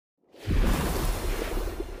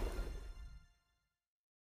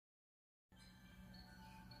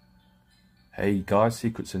Hey guys,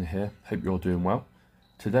 Secrets in here. Hope you're all doing well.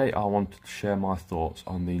 Today I wanted to share my thoughts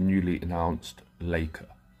on the newly announced LAIKA,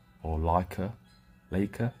 or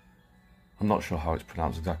LAIKA. I'm not sure how it's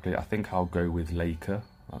pronounced exactly. I think I'll go with LAIKA.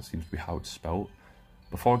 That seems to be how it's spelled.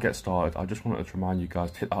 Before I get started, I just wanted to remind you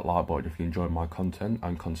guys to hit that like button if you enjoy my content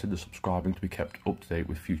and consider subscribing to be kept up to date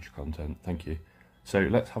with future content. Thank you. So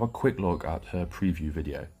let's have a quick look at her preview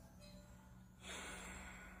video.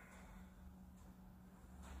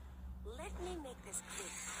 Let me make this clear.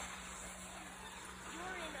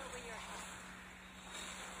 You're in over your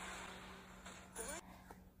head.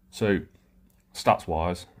 So,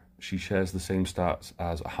 stats-wise, she shares the same stats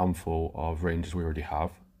as a handful of rangers we already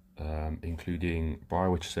have, including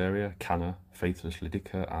Briarwitch Area, Canna, Faithless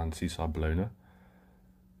Lydica, and Seaside Bologna.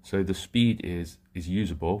 So the speed is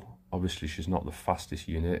usable. Obviously, she's not the fastest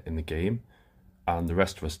unit in the game, and the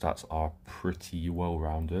rest of her stats are pretty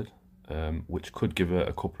well-rounded, which could give her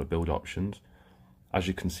a couple of build options. As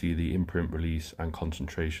you can see, the imprint, release, and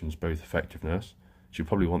concentrations both effectiveness. She'd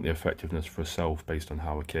probably want the effectiveness for herself based on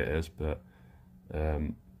how her kit is, but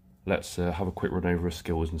let's have a quick run over her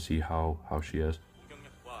skills and see how she is.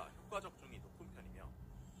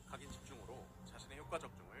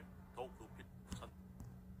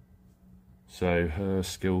 So her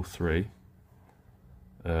skill 3,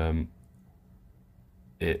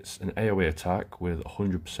 it's an AoE attack with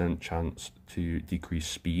 100% chance to decrease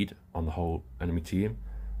speed on the whole enemy team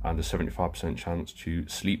and a 75% chance to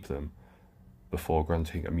sleep them before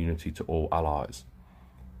granting immunity to all allies.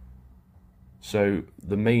 So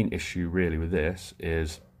the main issue really with this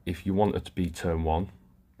is if you want her to be turn 1,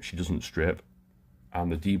 she doesn't strip,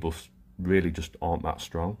 and the debuffs really just aren't that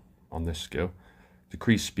strong on this skill.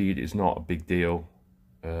 Decreased speed is not a big deal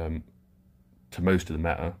to most of the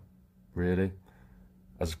meta, really,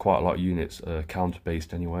 as quite a lot of units are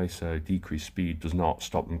counter-based anyway, so decreased speed does not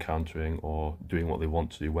stop them countering or doing what they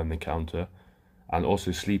want to do when they counter. And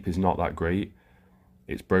also sleep is not that great.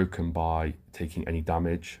 It's broken by taking any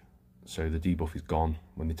damage, so the debuff is gone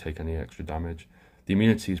when they take any extra damage. The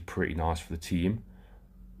immunity is pretty nice for the team,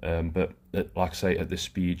 but like I say, at this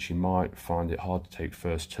speed she might find it hard to take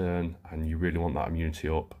first turn, and you really want that immunity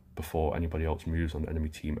up before anybody else moves on the enemy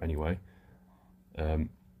team anyway.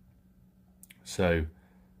 So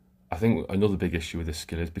I think another big issue with this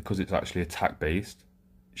skill is because it's actually attack based,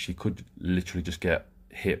 she could literally just get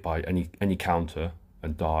hit by any counter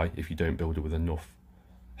and die if you don't build her with enough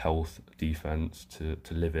health, defense to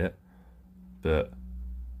live it. But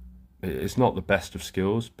it's not the best of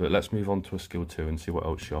skills, but let's move on to a skill 2 and see what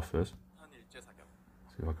else she offers. See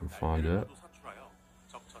if I can find it.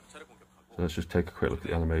 So let's just take a quick look at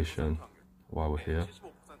the animation while we're here.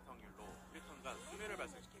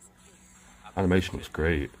 Animation looks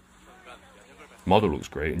great. Model looks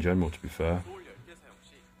great in general, to be fair.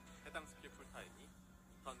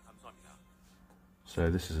 So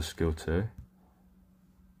this is a skill 2.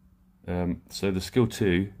 So the skill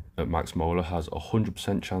 2 at max molar has a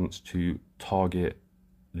 100% chance to target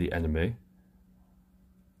the enemy,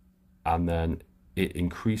 and then it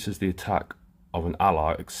increases the attack of an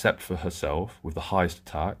ally except for herself with the highest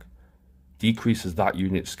attack, decreases that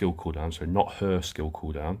unit's skill cooldown, so not her skill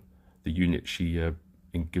cooldown, the unit she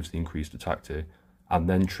gives the increased attack to, and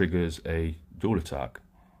then triggers a dual attack.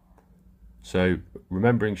 So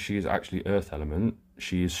remembering she is actually earth element,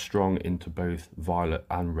 she is strong into both Violet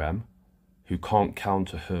and Rem, who can't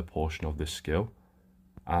counter her portion of this skill,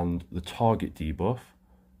 and the target debuff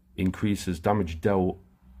increases damage dealt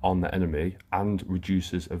on the enemy and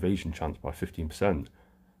reduces evasion chance by 15%. So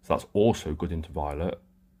that's also good into Violet.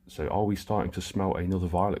 So are we starting to smell another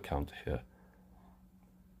Violet counter here?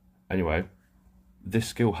 Anyway, this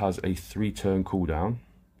skill has a 3-turn cooldown,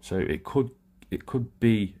 so it could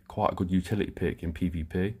be quite a good utility pick in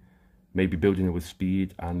PvP, maybe building it with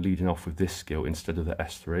speed and leading off with this skill instead of the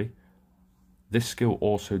S3. This skill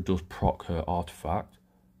also does proc her artifact,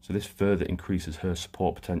 so this further increases her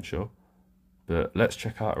support potential. But let's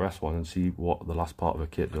check out her S1 and see what the last part of her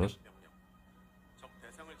kit does.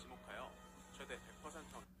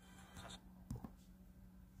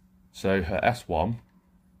 So her S1,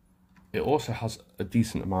 it also has a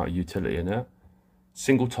decent amount of utility in it.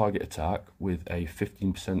 Single target attack with a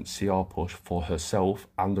 15% CR push for herself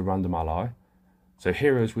and a random ally. So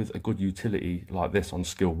heroes with a good utility like this on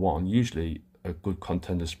skill 1 usually are good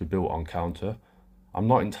contenders to be built on counter. I'm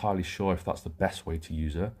not entirely sure if that's the best way to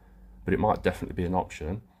use her, but it might definitely be an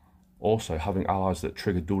option. Also, having allies that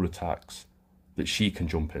trigger dual attacks that she can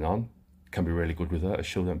jump in on can be really good with her, as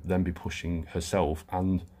she'll then be pushing herself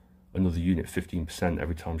and another unit 15%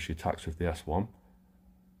 every time she attacks with the S1.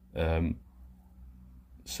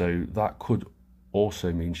 So that could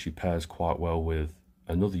also means she pairs quite well with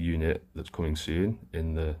another unit that's coming soon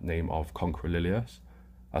in the name of Conqueror Lilius,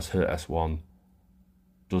 as her S1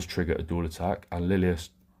 does trigger a dual attack and Lilius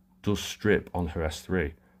does strip on her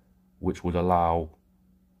S3, which would allow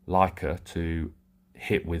LAIKA to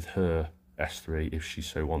hit with her S3 if she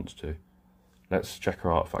so wants to. Let's check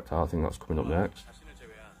her artifact out. I think that's coming up next.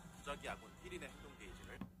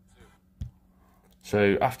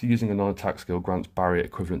 So after using a non-attack skill, grants barrier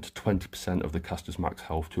equivalent to 20% of the caster's max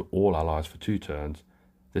health to all allies for 2 turns.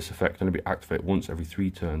 This effect can only be activated once every 3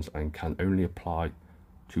 turns and can only apply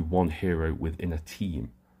to one hero within a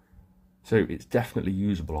team. So it's definitely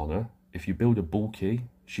usable on her. If you build a bulky,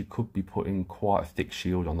 she could be putting quite a thick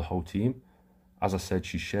shield on the whole team. As I said,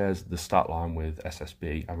 she shares the stat line with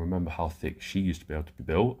SSB, and remember how thick she used to be able to be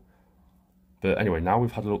built. But anyway, now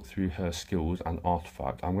we've had a look through her skills and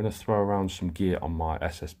artifact, I'm going to throw around some gear on my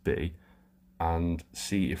SSB and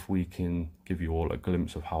see if we can give you all a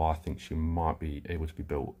glimpse of how I think she might be able to be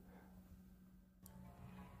built.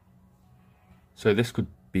 So this could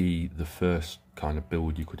be the first kind of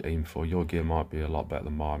build you could aim for. Your gear might be a lot better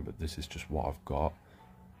than mine, but this is just what I've got.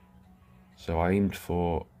 So I aimed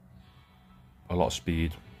for a lot of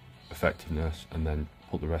speed, effectiveness, and then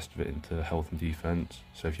put the rest of it into health and defense.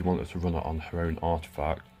 So if you wanted to run it on her own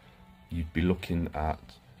artifact, you'd be looking at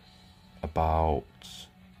about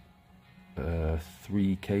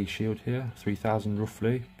 3k shield here, 3,000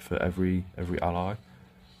 roughly for every ally,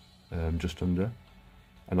 just under.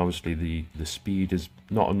 And obviously the speed is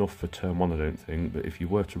not enough for turn 1, I don't think, but if you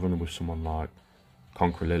were to run it with someone like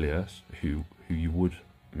Conqueror Lilius, who you would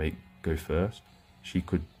make go first, she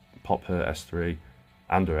could pop her S3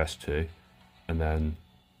 and her S2, and then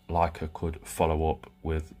LAIKA could follow up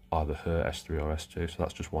with either her S3 or S2, so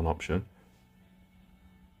that's just one option.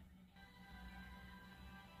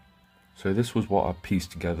 So this was what I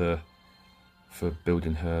pieced together for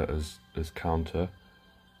building her as counter.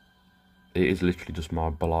 It is literally just my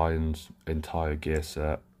Balion's entire gear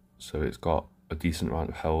set, so it's got a decent amount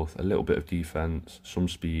of health, a little bit of defense, some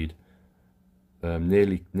speed,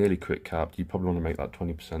 nearly crit capped. You probably want to make that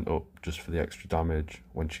 20% up just for the extra damage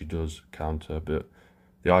when she does counter, but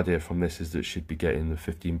the idea from this is that she'd be getting the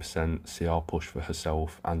 15% CR push for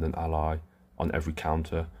herself and an ally on every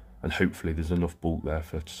counter, and hopefully there's enough bulk there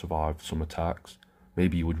for her to survive some attacks.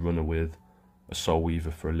 Maybe you would run her with a Soul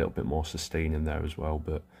Weaver for a little bit more sustain in there as well,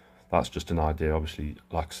 but that's just an idea. Obviously,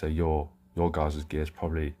 like I say, your guys' gear is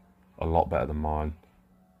probably a lot better than mine,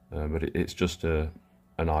 but it's just an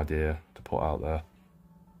idea to put out there.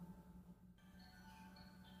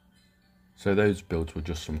 So those builds were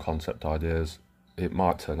just some concept ideas. It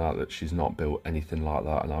might turn out that she's not built anything like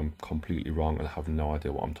that and I'm completely wrong and have no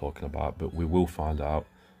idea what I'm talking about, but we will find out.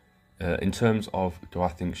 In terms of, do I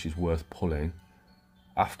think she's worth pulling?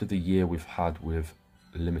 After the year we've had with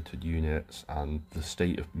limited units and the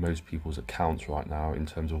state of most people's accounts right now in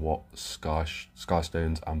terms of what sky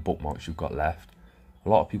stones and bookmarks you've got left, a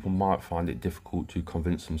lot of people might find it difficult to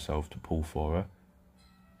convince themselves to pull for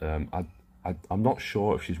her. I'm not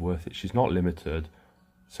sure if she's worth it. She's not limited,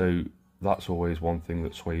 so that's always one thing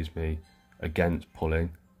that sways me against pulling,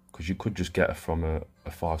 because you could just get her from a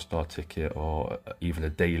 5-star ticket or even a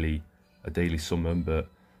daily summon, but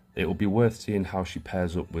it will be worth seeing how she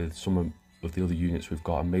pairs up with some of the other units we've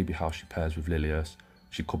got, and maybe how she pairs with Lilius.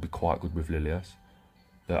 She could be quite good with Lilius.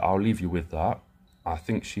 But I'll leave you with that. I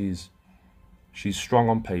think she's strong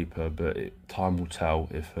on paper, but time will tell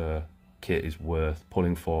if her kit is worth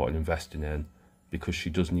pulling for and investing in, because she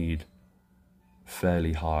does need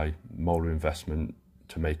fairly high molar investment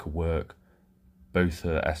to make her work. Both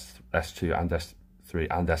her S2 and S3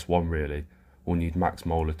 and S1 really will need max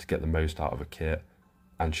molar to get the most out of her kit.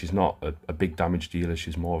 And she's not a big damage dealer,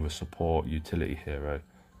 she's more of a support utility hero.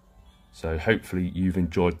 So hopefully you've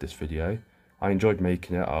enjoyed this video. I enjoyed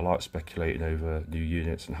making it. I like speculating over new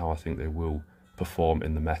units and how I think they will perform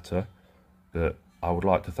in the meta. But I would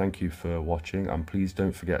like to thank you for watching, and please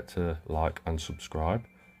don't forget to like and subscribe.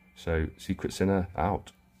 So Secret Sinner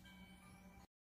out.